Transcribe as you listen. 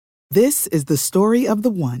This is the story of the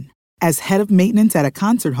one. As head of maintenance at a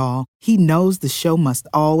concert hall, he knows the show must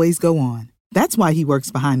always go on. That's why he works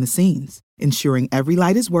behind the scenes, ensuring every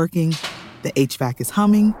light is working, the HVAC is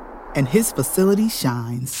humming, and his facility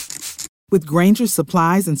shines. With Grainger's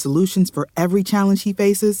supplies and solutions for every challenge he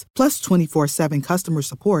faces, plus 24/7 customer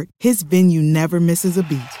support, his venue never misses a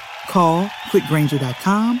beat. Call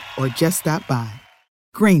quickgrainger.com or just stop by.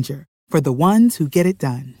 Grainger, for the ones who get it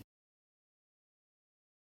done.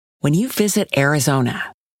 When you visit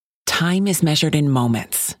Arizona, time is measured in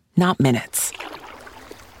moments, not minutes.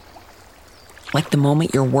 Like the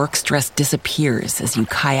moment your work stress disappears as you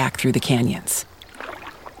kayak through the canyons.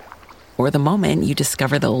 Or the moment you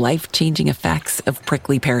discover the life-changing effects of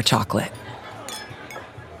prickly pear chocolate.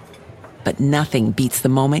 But nothing beats the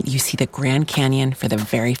moment you see the Grand Canyon for the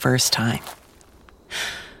very first time.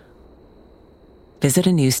 Visit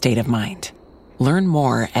a new state of mind. Learn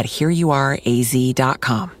more at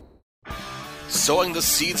hereyouareaz.com. Sowing the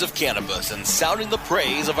seeds of cannabis and sounding the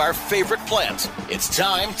praise of our favorite plant. It's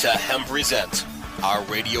time to Hempresent. Our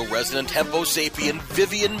radio resident hempo sapien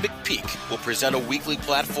Vivian McPeak will present a weekly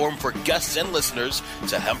platform for guests and listeners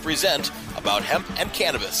to Hempresent about hemp and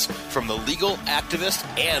cannabis from the legal, activist,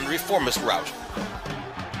 and reformist route.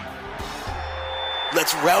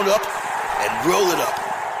 Let's round up and roll it up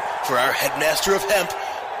for our headmaster of hemp,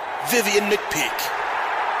 Vivian McPeak.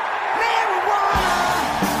 Marijuana!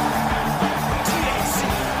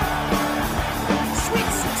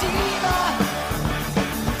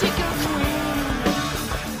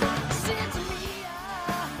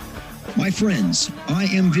 My friends, I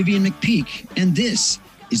am Vivian McPeak, and this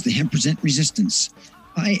is the Hempresent Resistance.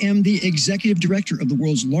 I am the executive director of the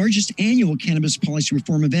world's largest annual cannabis policy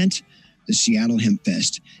reform event, the Seattle Hemp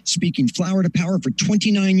Fest, speaking flower to power for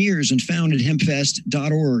 29 years and founded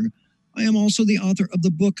hempfest.org. I am also the author of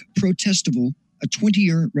the book Protestival, a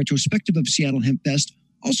 20-year retrospective of Seattle Hemp Fest,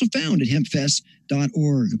 also found at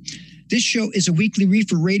hempfest.org. This show is a weekly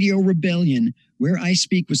reefer radio rebellion where I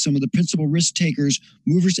speak with some of the principal risk takers,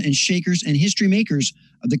 movers and shakers, and history makers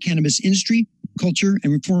of the cannabis industry, culture,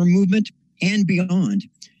 and reform movement, and beyond.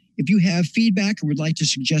 If you have feedback or would like to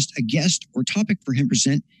suggest a guest or topic for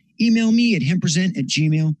Hempresent, email me at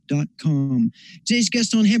hempresent@gmail.com. Today's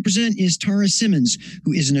guest on Hempresent is Tara Simmons,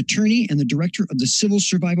 who is an attorney and the director of the Civil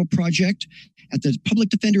Survival Project at the Public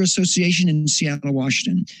Defender Association in Seattle,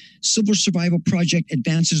 Washington. Civil Survival Project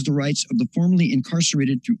advances the rights of the formerly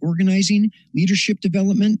incarcerated through organizing, leadership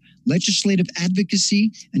development, legislative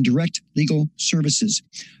advocacy, and direct legal services.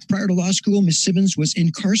 Prior to law school, Ms. Simmons was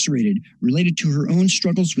incarcerated related to her own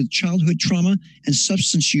struggles with childhood trauma and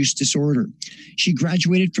substance use disorder. She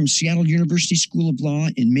graduated from Seattle University School of Law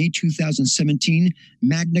in May 2017,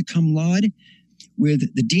 magna cum laude,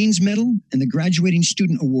 with the Dean's Medal and the Graduating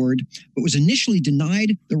Student Award, but was initially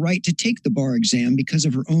denied the right to take the bar exam because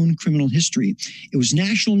of her own criminal history. It was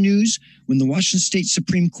national news when the Washington State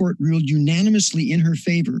Supreme Court ruled unanimously in her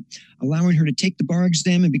favor, allowing her to take the bar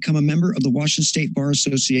exam and become a member of the Washington State Bar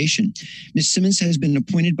Association. Ms. Simmons has been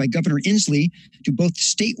appointed by Governor Inslee to both the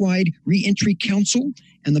statewide Reentry Council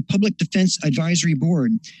and the Public Defense Advisory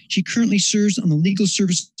Board. She currently serves on the Legal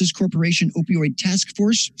Services Corporation Opioid Task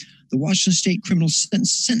Force, the Washington State Criminal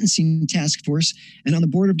Sentencing Task Force, and on the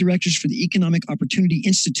Board of Directors for the Economic Opportunity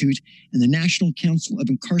Institute and the National Council of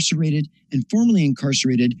Incarcerated and Formerly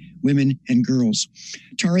Incarcerated Women and Girls.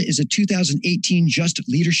 Tara is a 2018 Just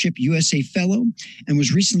Leadership USA Fellow and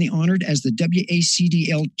was recently honored as the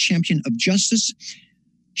WACDL Champion of Justice.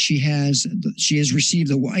 She has received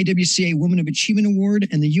the YWCA Woman of Achievement Award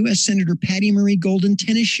and the U.S. Senator Patty Murray Golden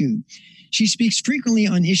Tennis Shoe. She speaks frequently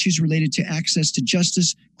on issues related to access to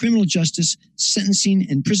justice, criminal justice, sentencing,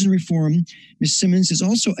 and prison reform. Ms. Simmons is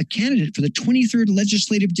also a candidate for the 23rd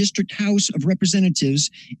Legislative District House of Representatives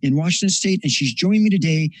in Washington State, and she's joining me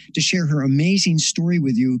today to share her amazing story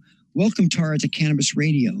with you. Welcome, Tara, to Cannabis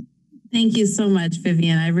Radio. Thank you so much,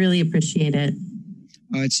 Vivian. I really appreciate it.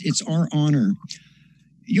 It's our honor.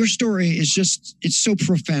 Your story is it's so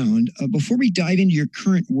profound. Before we dive into your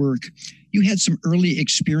current work, you had some early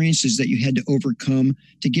experiences that you had to overcome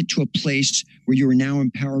to get to a place where you are now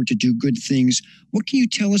empowered to do good things. What can you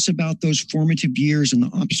tell us about those formative years and the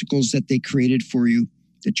obstacles that they created for you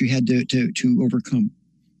that you had to overcome?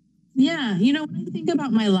 Yeah, when I think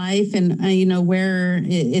about my life and, where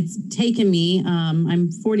it's taken me,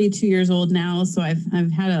 I'm 42 years old now, so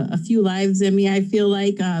I've had a few lives in me, I feel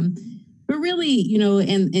like. But really,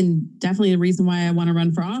 and definitely the reason why I want to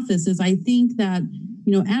run for office is I think that,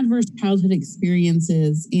 adverse childhood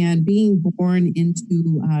experiences and being born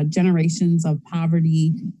into generations of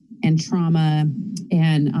poverty and trauma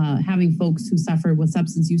and having folks who suffer with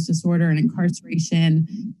substance use disorder and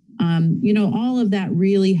incarceration All of that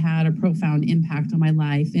really had a profound impact on my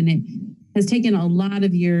life. And it has taken a lot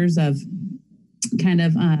of years of kind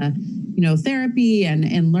of, therapy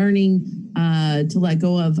and learning to let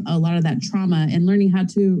go of a lot of that trauma and learning how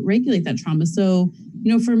to regulate that trauma. So,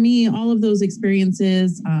 for me, all of those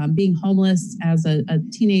experiences, being homeless as a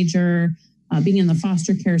teenager, being in the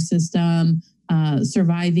foster care system,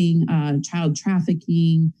 surviving child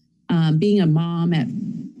trafficking, being a mom at 4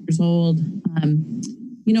 years old,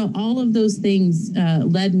 all of those things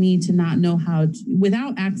led me to not know how to,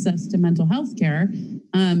 without access to mental health care,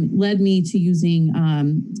 led me to using,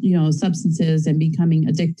 substances and becoming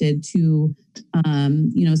addicted to,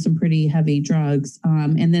 some pretty heavy drugs.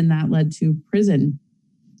 And then that led to prison.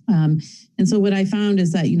 And so what I found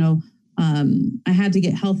is that, I had to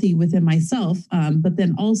get healthy within myself, but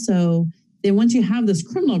then also then once you have this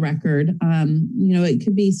criminal record, it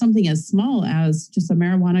could be something as small as just a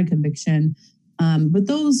marijuana conviction. But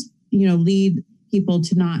those, lead people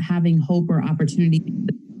to not having hope or opportunity.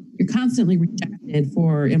 You're constantly rejected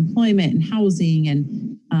for employment and housing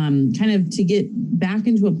and kind of to get back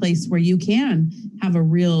into a place where you can have a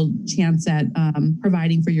real chance at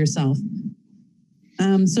providing for yourself.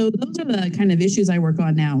 So those are the kind of issues I work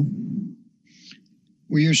on now.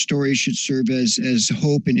 Well, your story should serve as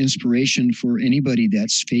hope and inspiration for anybody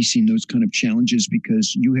that's facing those kind of challenges,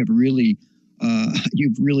 because you have really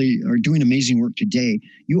are doing amazing work today.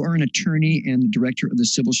 You are an attorney and the director of the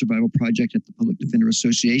Civil Survival Project at the Public Defender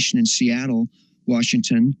Association in Seattle,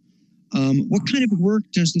 Washington. What kind of work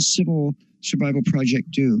does the Civil Survival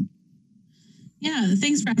Project do? Yeah,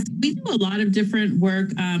 thanks for asking. We do a lot of different work.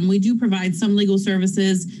 We do provide some legal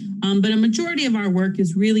services, but a majority of our work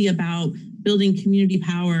is really about building community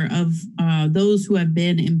power of those who have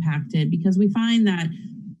been impacted, because we find that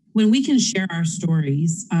when we can share our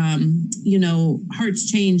stories,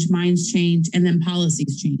 hearts change, minds change, and then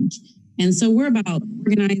policies change. And so we're about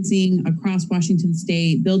organizing across Washington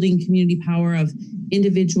State, building community power of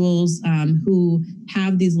individuals who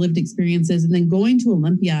have these lived experiences, and then going to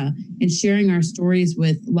Olympia and sharing our stories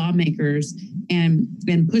with lawmakers and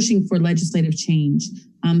pushing for legislative change.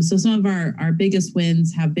 So some of our biggest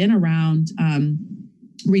wins have been around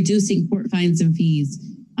reducing court fines and fees,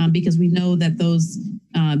 because we know that those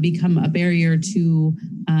become a barrier to,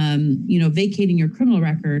 vacating your criminal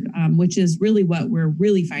record, which is really what we're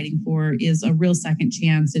really fighting for, is a real second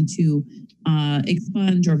chance, and to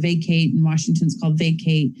expunge or vacate, in Washington's called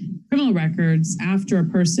vacate, criminal records after a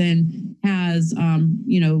person has,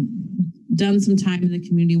 done some time in the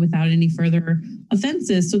community without any further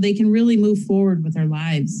offenses, so they can really move forward with their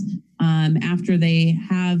lives after they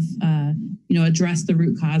have, addressed the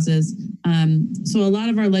root causes. So a lot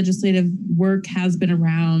of our legislative work has been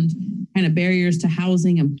around kind of barriers to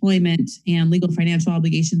housing, employment, and legal financial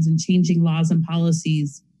obligations, and changing laws and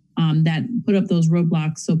policies that put up those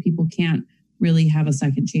roadblocks so people can't really have a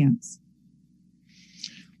second chance.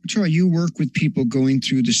 Tara, you work with people going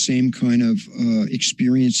through the same kind of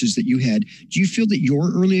experiences that you had. Do you feel that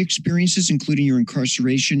your early experiences, including your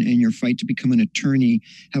incarceration and your fight to become an attorney,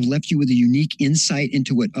 have left you with a unique insight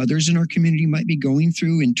into what others in our community might be going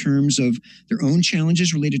through in terms of their own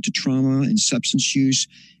challenges related to trauma and substance use,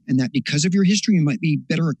 and that because of your history, you might be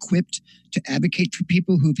better equipped to advocate for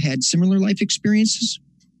people who've had similar life experiences?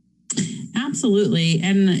 Absolutely.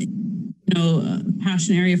 And, a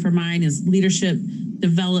passion area for mine is leadership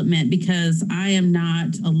development, because I am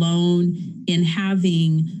not alone in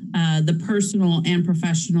having the personal and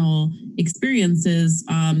professional experiences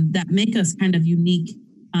that make us kind of unique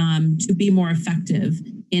to be more effective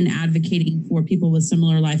in advocating for people with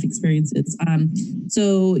similar life experiences.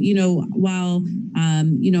 So, while,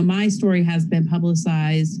 my story has been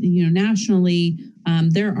publicized, nationally,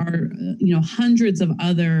 there are, hundreds of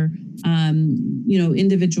other,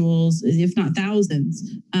 individuals, if not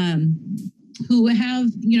thousands, who have,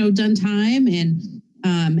 done time and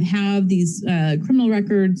have these criminal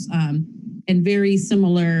records and very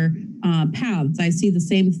similar paths. I see the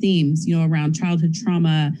same themes, around childhood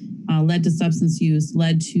trauma, led to substance use,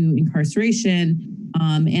 led to incarceration,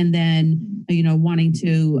 and then, wanting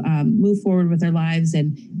to move forward with their lives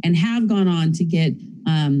and have gone on to get,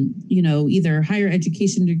 either higher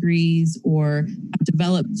education degrees or have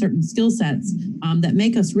developed certain skill sets that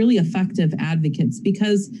make us really effective advocates.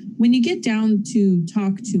 Because when you get down to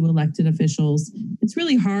talk to elected officials, it's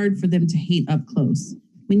really hard for them to hate up close.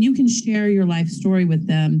 When you can share your life story with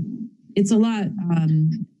them, it's a lot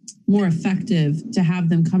more effective to have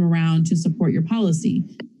them come around to support your policy.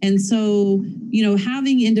 And so,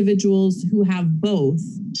 having individuals who have both,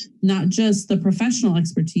 not just the professional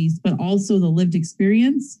expertise, but also the lived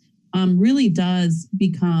experience, really does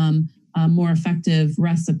become a more effective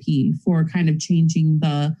recipe for kind of changing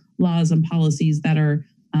the laws and policies that are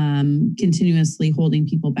continuously holding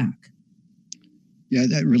people back. Yeah,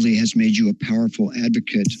 that really has made you a powerful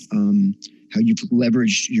advocate. How you've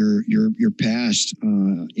leveraged your past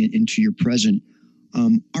into your present.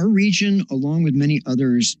 Our region, along with many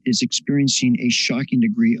others, is experiencing a shocking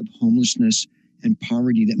degree of homelessness and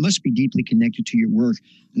poverty that must be deeply connected to your work.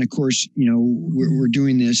 And of course, we're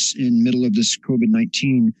doing this in the middle of this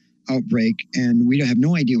COVID-19 outbreak, and we have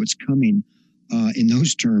no idea what's coming in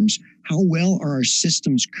those terms. How well are our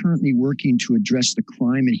systems currently working to address the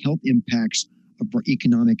crime and health impacts of our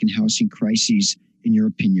economic and housing crises, in your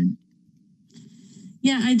opinion?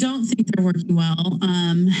 Yeah, I don't think they're working well.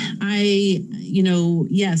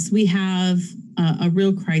 Yes, we have a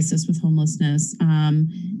real crisis with homelessness.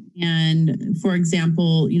 And for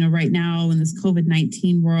example, right now in this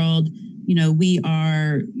COVID-19 world, we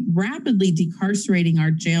are rapidly decarcerating our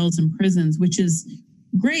jails and prisons, which is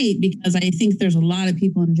great because I think there's a lot of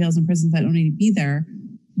people in jails and prisons that don't need to be there.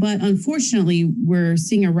 But unfortunately, we're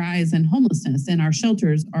seeing a rise in homelessness, and our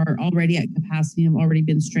shelters are already at capacity and have already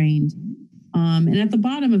been strained. And at the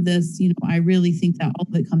bottom of this, I really think that all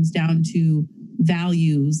of it comes down to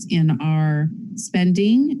values in our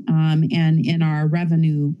spending and in our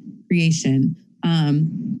revenue creation.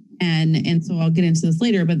 And so I'll get into this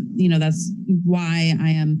later, but that's why I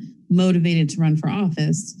am motivated to run for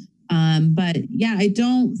office. But yeah, I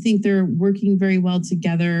don't think they're working very well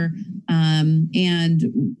together.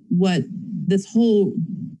 And what this whole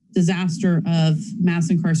disaster of mass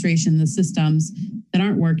incarceration, the systems that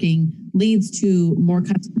aren't working, leads to more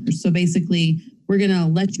customers. So basically, we're going to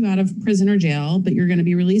let you out of prison or jail, but you're going to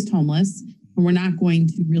be released homeless, and we're not going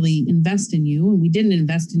to really invest in you. And we didn't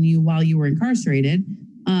invest in you while you were incarcerated.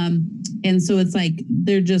 And so it's like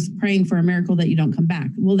they're just praying for a miracle that you don't come back.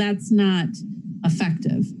 Well, that's not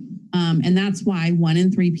effective. And that's why 1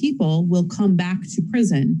 in 3 people will come back to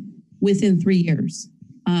prison within 3 years.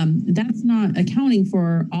 That's not accounting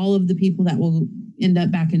for all of the people that will end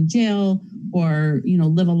up back in jail or,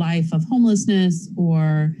 live a life of homelessness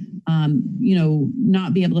or,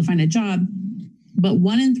 not be able to find a job. But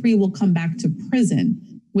 1 in 3 will come back to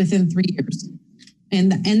prison within 3 years.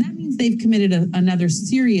 And that means they've committed another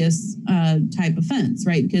serious type offense,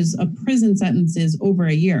 right? Because a prison sentence is over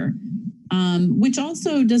a year, which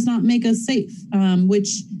also does not make us safe,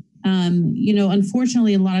 which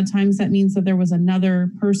unfortunately, a lot of times that means that there was another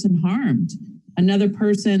person harmed, another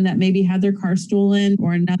person that maybe had their car stolen,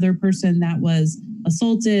 or another person that was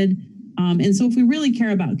assaulted. And so if we really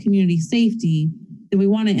care about community safety, then we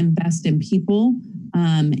want to invest in people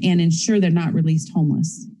and ensure they're not released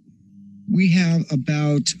homeless. We have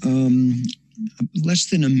about less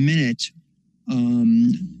than a minute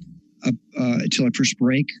until our first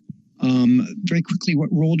break. Very quickly, what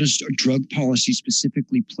role does drug policy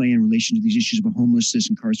specifically play in relation to these issues of homelessness,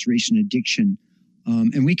 incarceration, addiction?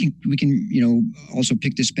 And we can also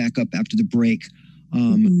pick this back up after the break.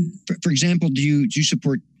 For example, do you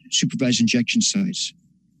support supervised injection sites?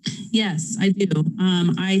 Yes, I do.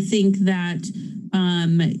 I think that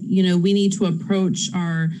we need to approach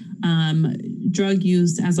our drug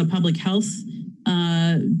use as a public health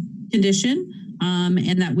condition.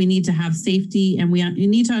 And that we need to have safety, and we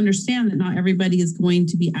need to understand that not everybody is going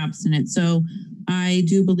to be abstinent. So I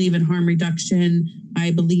do believe in harm reduction. I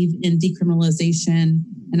believe in decriminalization,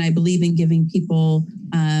 and I believe in giving people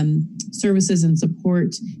services and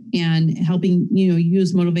support and helping,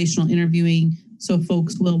 use motivational interviewing so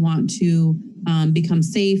folks will want to become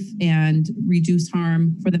safe and reduce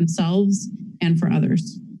harm for themselves and for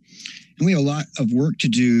others. And we have a lot of work to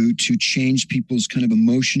do to change people's kind of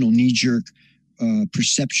emotional knee-jerk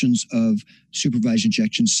perceptions of supervised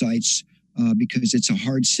injection sites because it's a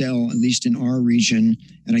hard sell, at least in our region,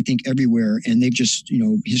 and I think everywhere. And they've just,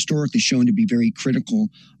 historically shown to be very critical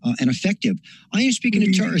and effective. I am speaking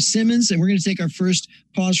to Tara Simmons, and we're going to take our first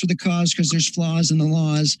pause for the cause because there's flaws in the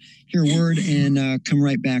laws. Hear a word and come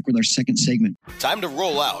right back with our second segment. Time to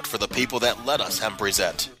roll out for the people that let us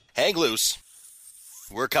present. Hang loose.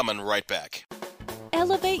 We're coming right back.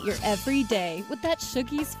 Elevate your everyday with that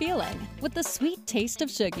Shoogies feeling, with the sweet taste of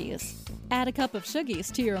Shoogies. Add a cup of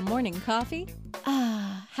Shoogies to your morning coffee.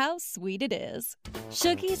 Ah, how sweet it is.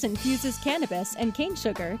 Shoogies infuses cannabis and cane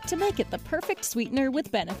sugar to make it the perfect sweetener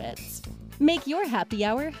with benefits. Make your happy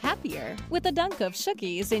hour happier with a dunk of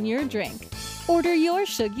Shoogies in your drink. Order your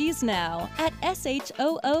Shoogies now at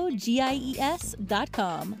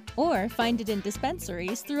SHOOGIES.com or find it in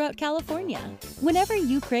dispensaries throughout California. Whenever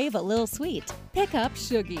you crave a little sweet, pick up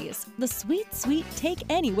Shoogies, the sweet, sweet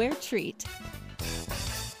take-anywhere treat.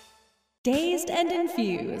 Dazed and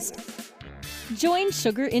Infused. Join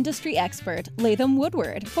sugar industry expert Latham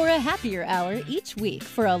Woodward for a happier hour each week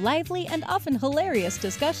for a lively and often hilarious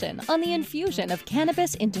discussion on the infusion of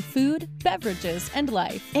cannabis into food, beverages, and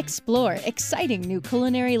life. Explore exciting new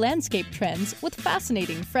culinary landscape trends with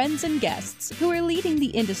fascinating friends and guests who are leading the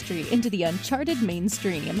industry into the uncharted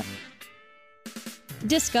mainstream.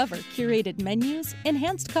 Discover curated menus,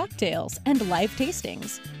 enhanced cocktails, and live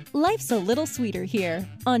tastings. Life's a little sweeter here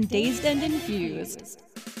on Dazed and Infused.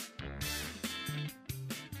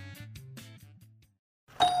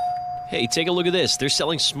 Hey, take a look at this. They're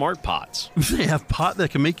selling smart pots. They have pot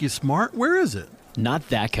that can make you smart? Where is it? Not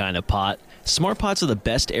that kind of pot. Smart pots are the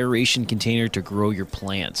best aeration container to grow your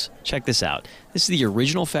plants. Check this out. This is the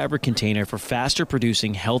original fabric container for faster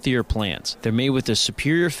producing, healthier plants. They're made with a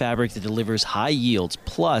superior fabric that delivers high yields.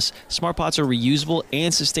 Plus, smart pots are reusable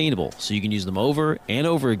and sustainable, so you can use them over and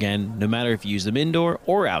over again, no matter if you use them indoor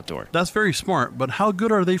or outdoor. That's very smart, but how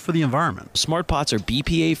good are they for the environment? Smart pots are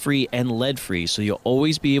BPA-free and lead-free, so you'll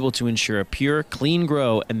always be able to ensure a pure, clean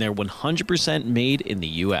grow, and they're 100% made in the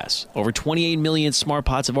U.S. Over 28 million smart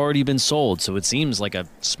pots have already been sold, so it seems like a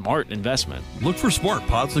smart investment. Look for smart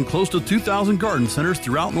pots in close to 2,000 garden centers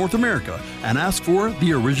throughout North America and ask for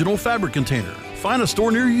the original fabric container. Find a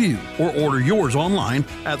store near you or order yours online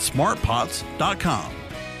at smartpots.com.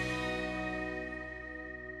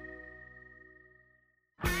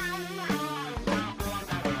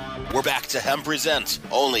 We're back to Hemp Presents,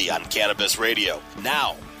 only on Cannabis Radio.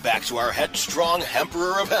 Now, back to our headstrong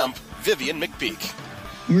Emperor of Hemp, Vivian McPeak.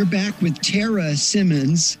 We're back with Tara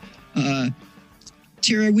Simmons.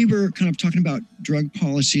 Tara, we were kind of talking about drug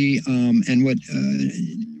policy and what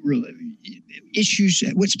issues,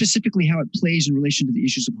 what specifically how it plays in relation to the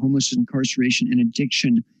issues of homelessness, incarceration, and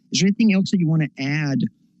addiction. Is there anything else that you want to add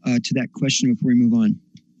to that question before we move on?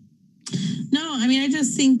 No, I mean, I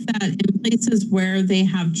just think that in places where they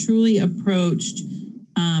have truly approached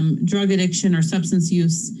drug addiction or substance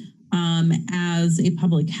use as a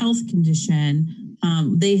public health condition,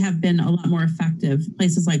 they have been a lot more effective.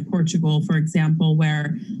 Places like Portugal, for example,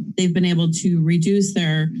 where they've been able to reduce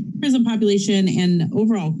their prison population and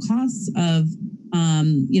overall costs of,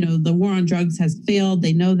 the war on drugs has failed.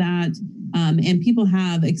 They know that, and people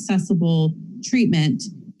have accessible treatment,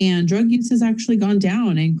 and drug use has actually gone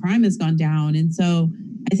down and crime has gone down. And so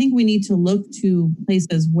I think we need to look to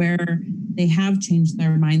places where they have changed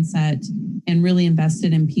their mindset and really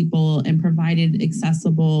invested in people and provided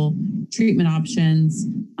accessible treatment options,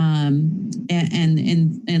 and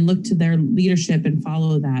look to their leadership and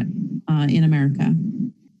follow that in America.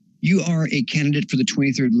 You are a candidate for the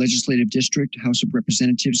 23rd Legislative District, House of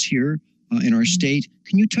Representatives here in our state.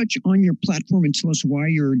 Can you touch on your platform and tell us why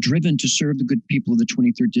you're driven to serve the good people of the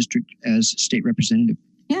 23rd District as state representative?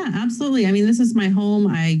 Yeah, absolutely. I mean, this is my home.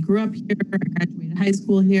 I grew up here. I graduated high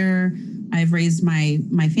school here. I've raised my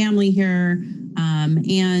family here.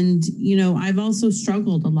 And, I've also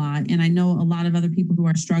struggled a lot. And I know a lot of other people who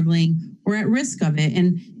are struggling or at risk of it.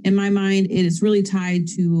 And in my mind, it is really tied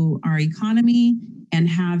to our economy and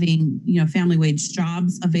having, family wage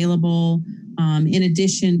jobs available, in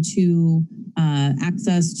addition to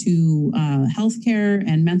access to healthcare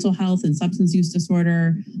and mental health and substance use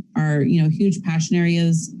disorder are, huge passion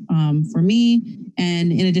areas for me.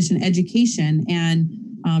 And in addition, education and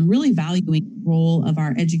really valuing the role of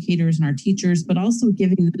our educators and our teachers, but also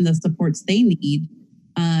giving them the supports they need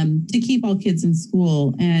to keep all kids in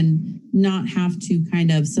school and not have to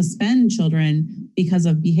kind of suspend children because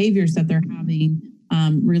of behaviors that they're having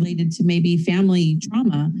related to maybe family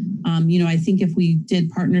trauma. I think if we did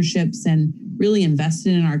partnerships and really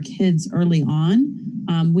invested in our kids early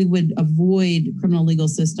on, we would avoid criminal legal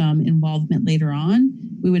system involvement later on.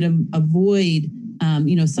 We would avoid,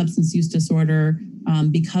 substance use disorder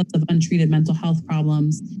because of untreated mental health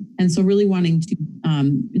problems. And so really wanting to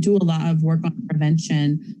do a lot of work on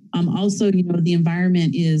prevention. Also, the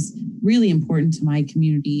environment is really important to my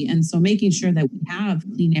community. And so making sure that we have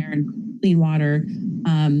clean air and clean water,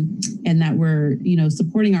 and that we're,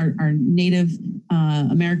 supporting our Native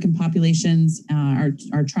American populations,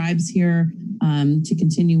 our tribes here, to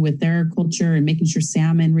continue with their culture and making sure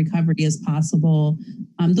salmon recovery is possible.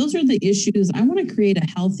 Those are the issues. I want to create a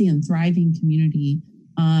healthy and thriving community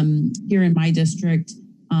here in my district.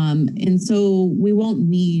 And so we won't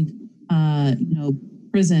need,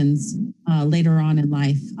 prisons later on in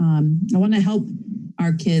life. I want to help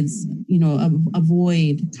our kids,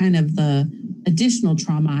 avoid kind of the additional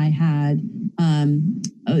trauma I had,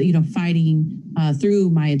 fighting through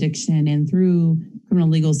my addiction and through criminal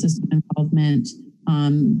legal system involvement.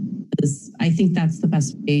 Because I think that's the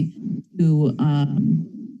best way to,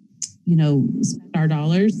 spend our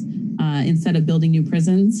dollars instead of building new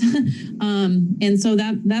prisons. And so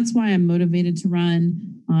that's why I'm motivated to run.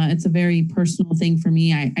 It's a very personal thing for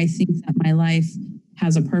me. I think that my life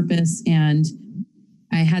has a purpose, and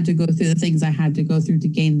I had to go through the things I had to go through to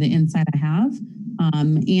gain the insight I have.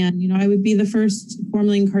 And I would be the first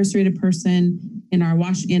formerly incarcerated person in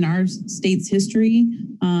our state's history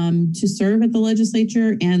to serve at the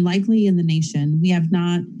legislature and likely in the nation. We have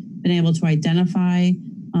not been able to identify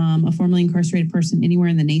a formerly incarcerated person anywhere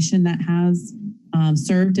in the nation that has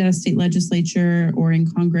served at a state legislature or in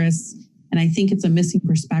Congress. And I think it's a missing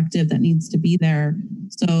perspective that needs to be there.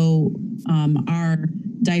 So our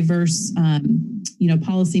diverse,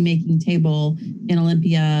 policymaking table in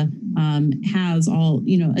Olympia has all,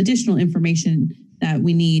 additional information that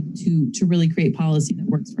we need to really create policy that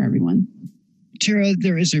works for everyone. Tara,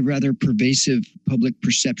 there is a rather pervasive public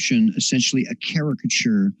perception, essentially a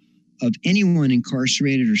caricature of anyone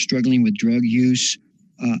incarcerated or struggling with drug use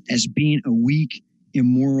as being a weak,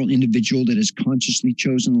 immoral individual that has consciously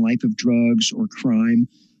chosen a life of drugs or crime.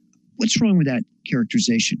 What's wrong with that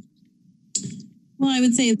characterization? Well, I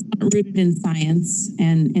would say it's not rooted in science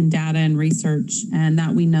and in data and research, and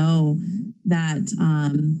that we know that,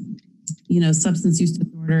 substance use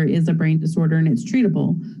disorder is a brain disorder and it's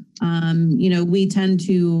treatable. We tend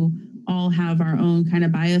to all have our own kind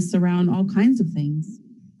of bias around all kinds of things.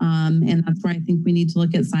 And that's why I think we need to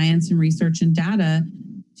look at science and research and data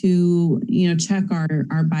to, check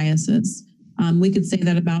our biases. We could say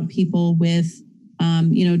that about people with,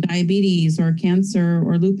 diabetes or cancer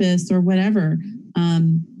or lupus or whatever.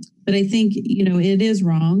 But I think, it is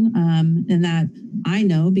wrong. And that I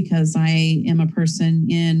know because I am a person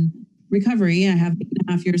in recovery. I have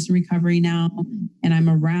 8.5 years in recovery now, and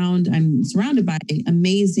I'm surrounded by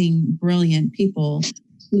amazing, brilliant people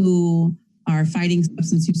who are fighting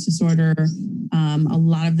substance use disorder. A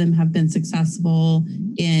lot of them have been successful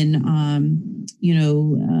in,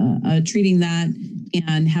 treating that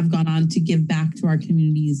and have gone on to give back to our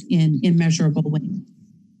communities in immeasurable ways.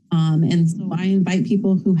 And so I invite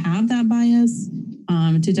people who have that bias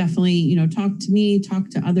to definitely, talk to me, talk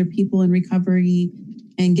to other people in recovery,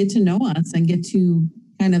 and get to know us and get to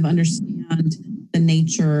kind of understand the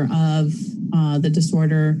nature of the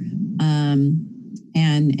disorder and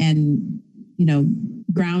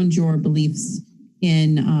ground your beliefs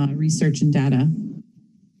in research and data.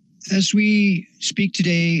 As we speak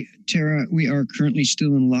today, Tara, we are currently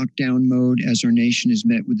still in lockdown mode as our nation is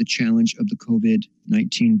met with the challenge of the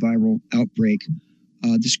COVID-19 viral outbreak.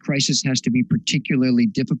 This crisis has to be particularly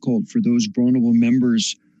difficult for those vulnerable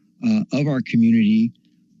members of our community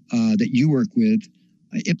that you work with.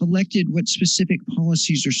 If elected, what specific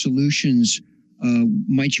policies or solutions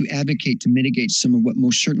might you advocate to mitigate some of what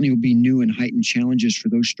most certainly will be new and heightened challenges for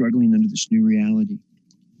those struggling under this new reality?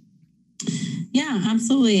 Yeah,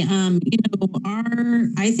 absolutely. I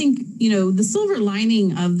think, the silver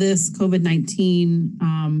lining of this COVID-19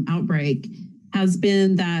 outbreak has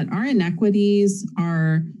been that our inequities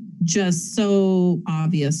are just so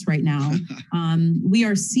obvious right now. We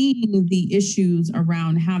are seeing the issues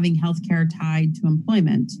around having healthcare tied to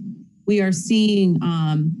employment. We are seeing,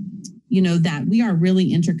 that we are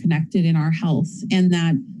really interconnected in our health, and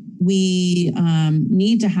that we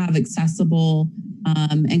need to have accessible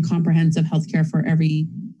and comprehensive healthcare for every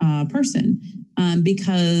person,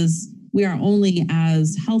 because we are only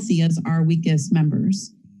as healthy as our weakest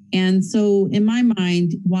members. And so in my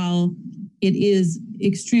mind, while it is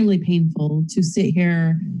extremely painful to sit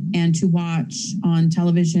here and to watch on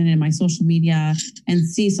television and my social media and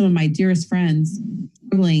see some of my dearest friends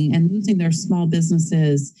struggling and losing their small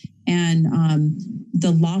businesses, and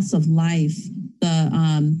the loss of life,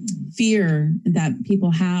 the fear that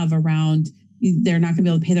people have around they're not going to be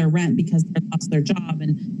able to pay their rent because they lost their job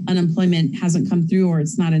and unemployment hasn't come through or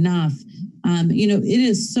it's not enough. It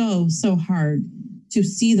is so hard to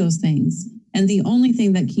see those things. And the only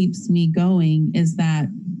thing that keeps me going is that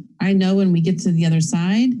I know when we get to the other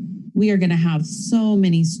side, we are going to have so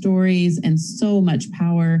many stories and so much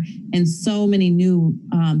power and so many new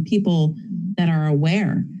people that are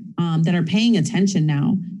aware, that are paying attention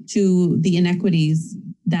now to the inequities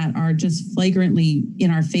that are just flagrantly in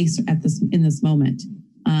our face in this moment,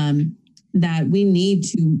 that we need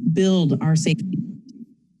to build our safety.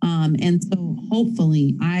 And so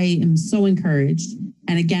hopefully I am so encouraged.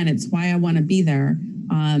 And again, it's why I want to be there,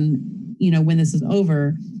 when this is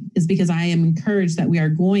over, is because I am encouraged that we are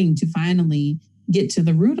going to finally get to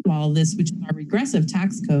the root of all this, which is our regressive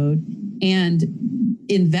tax code, and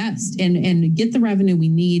invest and get the revenue we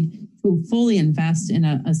need to fully invest in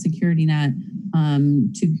a security net,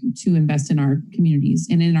 to invest in our communities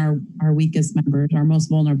and in our weakest members, our most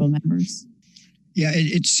vulnerable members. Yeah,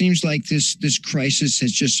 it seems like this crisis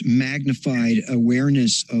has just magnified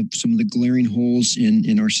awareness of some of the glaring holes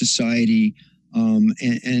in our society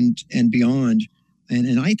and beyond.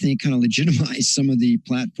 And I think kind of legitimized some of the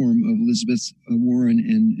platform of Elizabeth Warren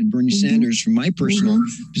and Bernie Sanders from my personal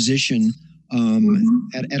position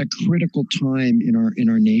at a critical time in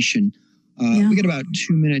our nation. We got about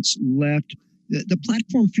 2 minutes left. The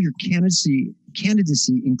platform for your candidacy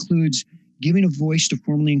includes giving a voice to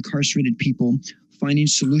formerly incarcerated people, finding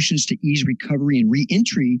solutions to ease recovery and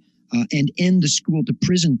reentry, and end the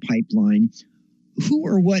school-to-prison pipeline. Who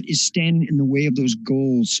or what is standing in the way of those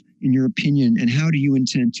goals, in your opinion, and how do you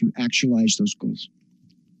intend to actualize those goals?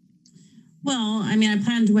 Well, I mean, I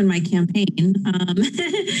plan to win my campaign,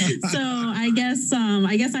 so I guess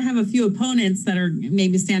I have a few opponents that are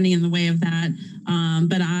maybe standing in the way of that.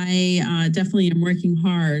 But I definitely am working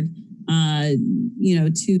hard, to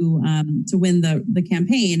win the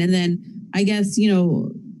campaign, and then I guess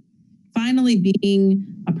finally being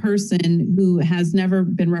a person who has never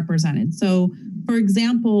been represented. So, for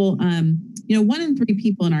example, 1 in 3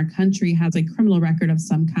 people in our country has a criminal record of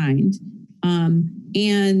some kind,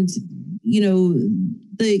 and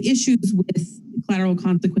the issues with collateral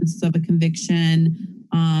consequences of a conviction,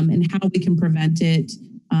 and how we can prevent it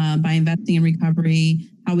by investing in recovery,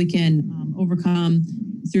 how we can overcome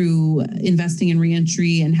through investing in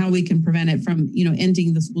reentry, and how we can prevent it from,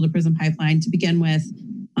 ending the school to prison pipeline to begin with,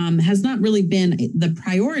 has not really been the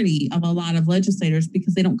priority of a lot of legislators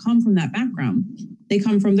because they don't come from that background. They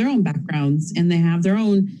come from their own backgrounds and they have their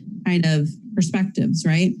own kind of perspectives,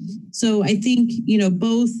 right? So I think,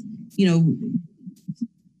 both,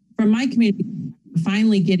 from my community,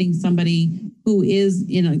 finally getting somebody who is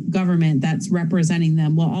in a government that's representing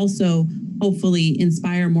them will also hopefully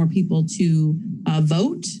inspire more people to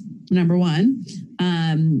vote, number one.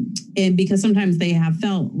 And because sometimes they have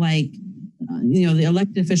felt like, the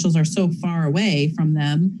elected officials are so far away from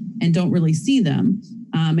them and don't really see them.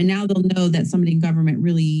 And now they'll know that somebody in government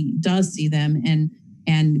really does see them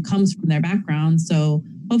and comes from their background. So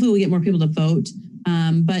hopefully we'll get more people to vote.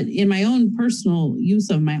 But in my own personal use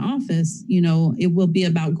of my office, it will be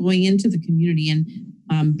about going into the community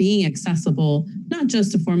and being accessible, not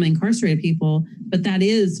just to formerly incarcerated people, but that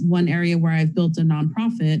is one area where I've built a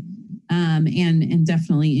nonprofit and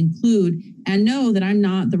definitely include and know that I'm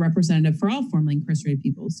not the representative for all formerly incarcerated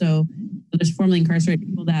people. So there's formerly incarcerated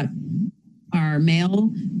people that are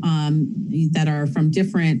male, that are from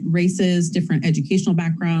different races, different educational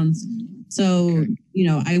backgrounds. So,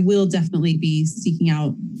 I will definitely be seeking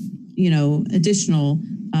out, additional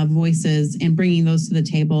voices and bringing those to the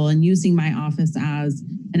table and using my office as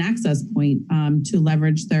an access point to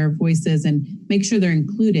leverage their voices and make sure they're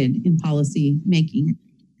included in policy making.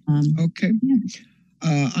 Okay. Yeah.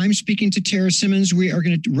 I'm speaking to Tara Simmons. We are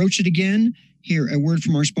going to roach it again. Here, a word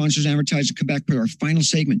from our sponsors, advertise, and come back for our final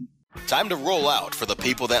segment. Time to roll out for the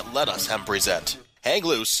people that let us present. Hang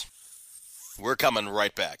loose. We're coming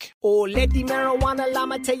right back. Oh, let the marijuana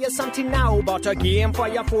llama tell you something now about a game for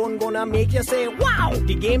your phone gonna make you say, wow!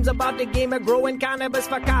 The game's about the game of growing cannabis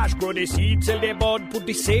for cash. Grow the seed, sell the bud, put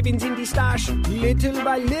the savings in the stash. Little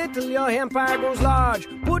by little, your empire grows large.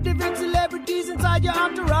 Put the big celebrities inside your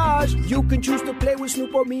entourage. You can choose to play with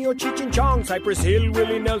Snoop or me or Cheech and Chong. Cypress Hill,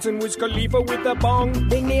 Willie Nelson, Wiz Khalifa with a bong.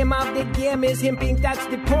 The name of the game is Hemp Inc., that's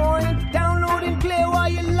the point. Download and play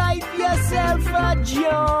while you light yourself a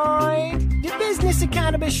joint. The business of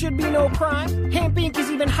cannabis should be no crime. Hemp Inc. is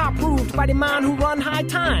even hot-proofed by the man who run High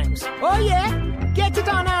Times. Oh yeah? Get it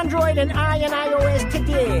on Android and iOS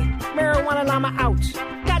today. Marijuana Llama out.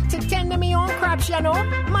 Got to tend to me own crops,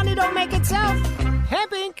 Money don't make itself.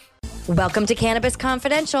 Hemp Inc. Welcome to Cannabis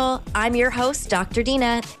Confidential. I'm your host, Dr.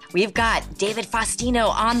 Dina. We've got David Faustino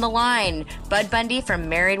on the line. Bud Bundy from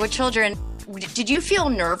Married with Children. Did you feel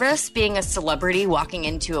nervous being a celebrity walking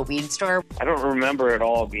into a weed store? I don't remember at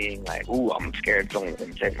all being like, ooh, I'm scared someone's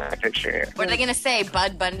going to take my picture here. What are they going to say?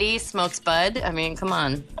 Bud Bundy smokes bud? I mean, come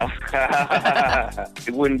on.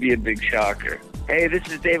 It wouldn't be a big shocker. Hey, this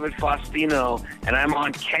is David Faustino, and I'm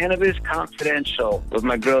on Cannabis Confidential with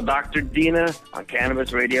my girl, Dr. Dina, on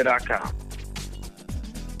CannabisRadio.com.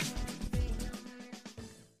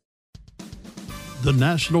 The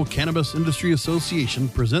National Cannabis Industry Association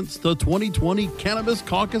presents the 2020 Cannabis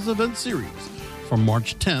Caucus Event Series from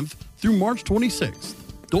March 10th through March 26th.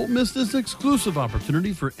 Don't miss this exclusive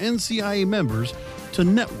opportunity for NCIA members to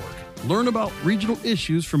network, learn about regional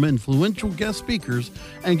issues from influential guest speakers,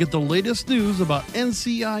 and get the latest news about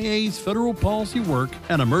NCIA's federal policy work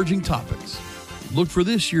and emerging topics. Look for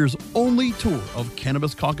this year's only tour of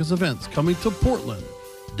Cannabis Caucus events coming to Portland,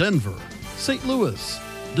 Denver, St. Louis,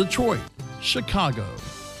 Detroit, Chicago,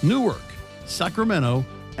 Newark, Sacramento,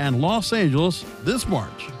 and Los Angeles this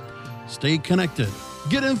March. Stay connected,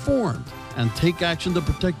 get informed, and take action to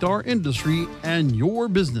protect our industry and your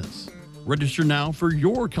business. Register now for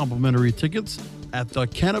your complimentary tickets at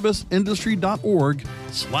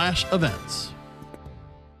thecannabisindustry.org/events.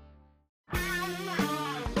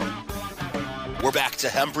 We're back to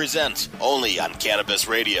Hemp Present, only on Cannabis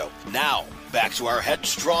Radio. Now, back to our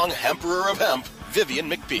headstrong Emperor of Hemp, Vivian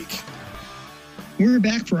McPeak. We're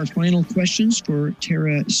back for our final questions for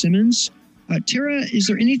Tara Simmons. Tara, is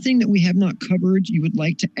there anything that we have not covered you would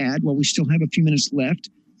like to add while we still have a few minutes left?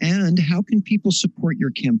 And how can people support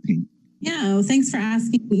your campaign? Yeah, well, thanks for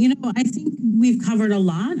asking. I think we've covered a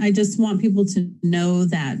lot. I just want people to know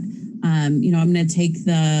that, I'm going to take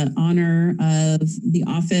the honor of the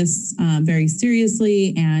office very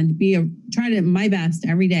seriously and try to my best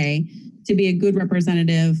every day to be a good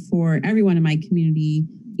representative for everyone in my community,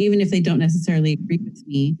 even if they don't necessarily agree with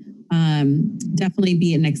me. Definitely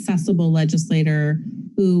be an accessible legislator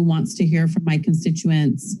who wants to hear from my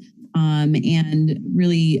constituents and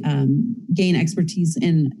really gain expertise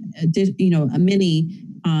in many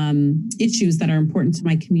issues that are important to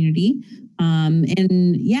my community.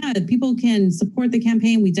 People can support the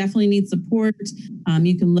campaign. We definitely need support.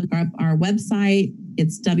 You can look up our website.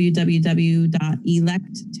 It's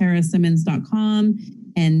www.electtarassimmons.com,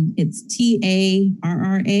 and it's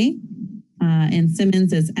TARRA, and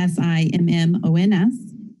Simmons is SIMMONS.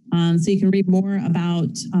 So you can read more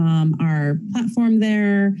about our platform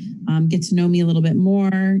there, get to know me a little bit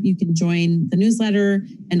more. You can join the newsletter.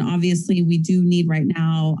 And obviously, we do need right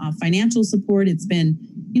now financial support. It's been,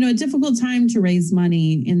 a difficult time to raise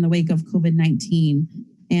money in the wake of COVID-19.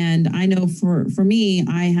 And I know for me,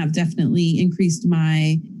 I have definitely increased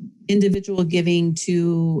my individual giving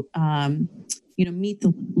to, meet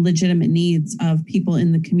the legitimate needs of people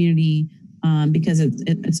in the community. Because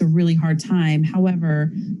it's a really hard time.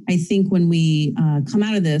 However, I think when we come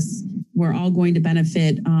out of this, we're all going to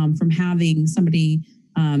benefit from having somebody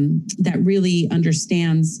that really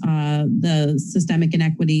understands the systemic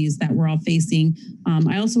inequities that we're all facing.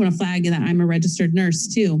 I also want to flag that I'm a registered nurse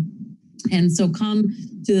too. And so come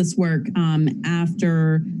to this work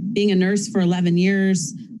after being a nurse for 11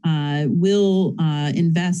 years, we'll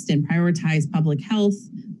invest and prioritize public health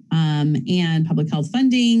and public health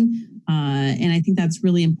funding. And I think that's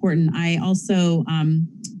really important. I also,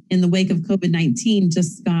 in the wake of COVID-19,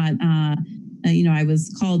 just got, I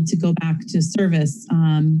was called to go back to service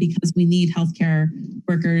because we need healthcare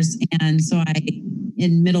workers. And so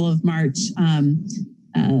in middle of March,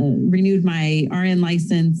 renewed my RN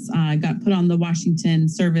license, got put on the Washington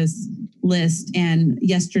service list, and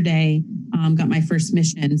yesterday got my first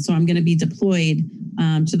mission. So I'm going to be deployed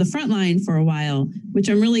to the front line for a while, which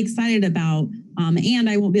I'm really excited about. And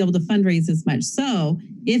I won't be able to fundraise as much. So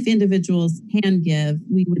if individuals can give,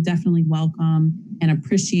 we would definitely welcome and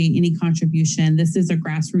appreciate any contribution. This is a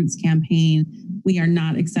grassroots campaign. We are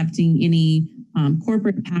not accepting any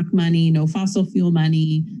corporate PAC money, no fossil fuel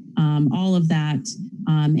money, all of that.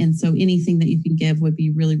 And so anything that you can give would be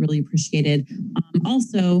really, really appreciated.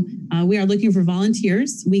 Also, we are looking for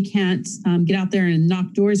volunteers. We can't get out there and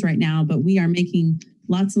knock doors right now, but we are making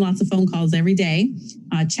lots and lots of phone calls every day,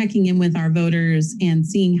 checking in with our voters and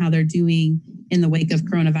seeing how they're doing in the wake of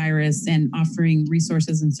coronavirus and offering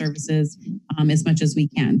resources and services as much as we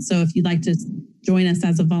can. So if you'd like to join us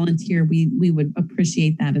as a volunteer, we would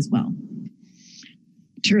appreciate that as well.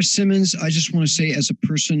 Tara Simmons, I just want to say, as a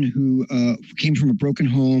person who came from a broken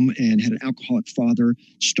home and had an alcoholic father,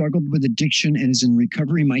 struggled with addiction and is in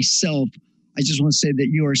recovery myself, I just want to say that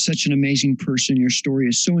you are such an amazing person. Your story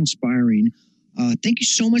is so inspiring. Thank you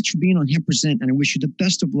so much for being on Hemp Present, and I wish you the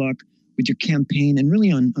best of luck with your campaign and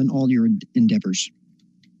really on all your endeavors.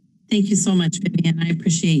 Thank you so much, Vivian. I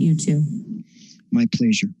appreciate you too. My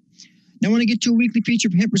pleasure. Now I want to get to a weekly feature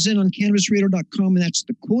from Hemp Present on CannabisRadar.com, and that's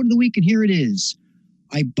the quote of the week, and here it is.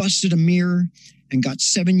 I busted a mirror and got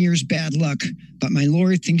 7 years bad luck, but my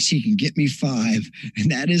lawyer thinks he can get me 5.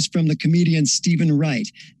 And that is from the comedian Stephen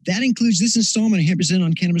Wright. That includes this installment of Hemp Present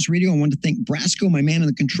on Cannabis Radio. I want to thank Brasco, my man in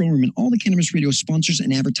the control room, and all the Cannabis Radio sponsors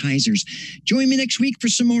and advertisers. Join me next week for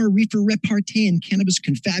some more reefer repartee and cannabis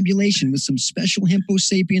confabulation with some special Hempo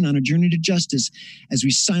sapien on a journey to justice as we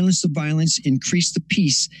silence the violence, increase the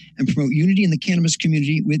peace, and promote unity in the cannabis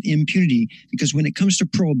community with impunity. Because when it comes to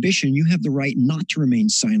prohibition, you have the right not to remain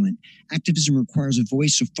silent. Activism requires a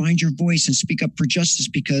voice, so find your voice and speak up for justice,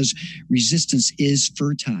 because resistance is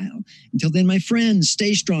fertile. Until then, my friends,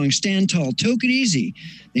 stay strong, stand tall, toke it easy.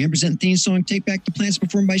 The Hemp Present theme song, Take Back the Plants,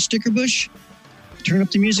 performed by Stickerbush. Turn up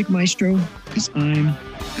the music, maestro, because I'm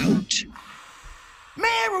out.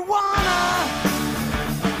 Marijuana,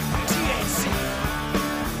 THC.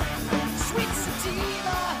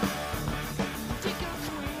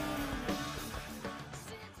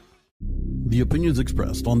 The opinions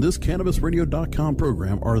expressed on this CannabisRadio.com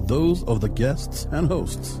program are those of the guests and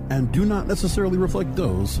hosts and do not necessarily reflect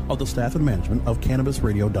those of the staff and management of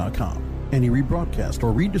CannabisRadio.com. Any rebroadcast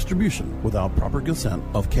or redistribution without proper consent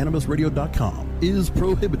of CannabisRadio.com is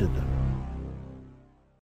prohibited.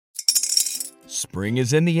 Spring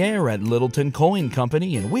is in the air at Littleton Coin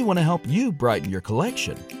Company, and we want to help you brighten your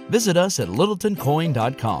collection. Visit us at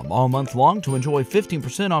littletoncoin.com all month long to enjoy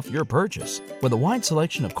 15% off your purchase. With a wide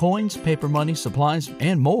selection of coins, paper money, supplies,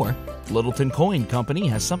 and more, Littleton Coin Company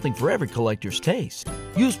has something for every collector's taste.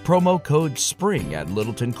 Use promo code SPRING at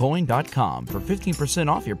littletoncoin.com for 15%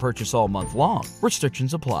 off your purchase all month long.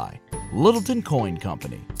 Restrictions apply. Littleton Coin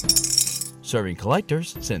Company. Serving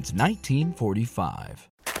collectors since 1945.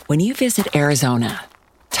 When you visit Arizona,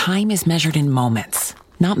 time is measured in moments,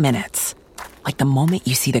 not minutes. Like the moment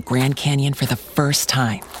you see the Grand Canyon for the first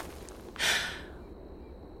time.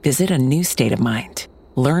 Visit a new state of mind.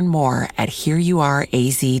 Learn more at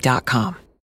hereyouareaz.com.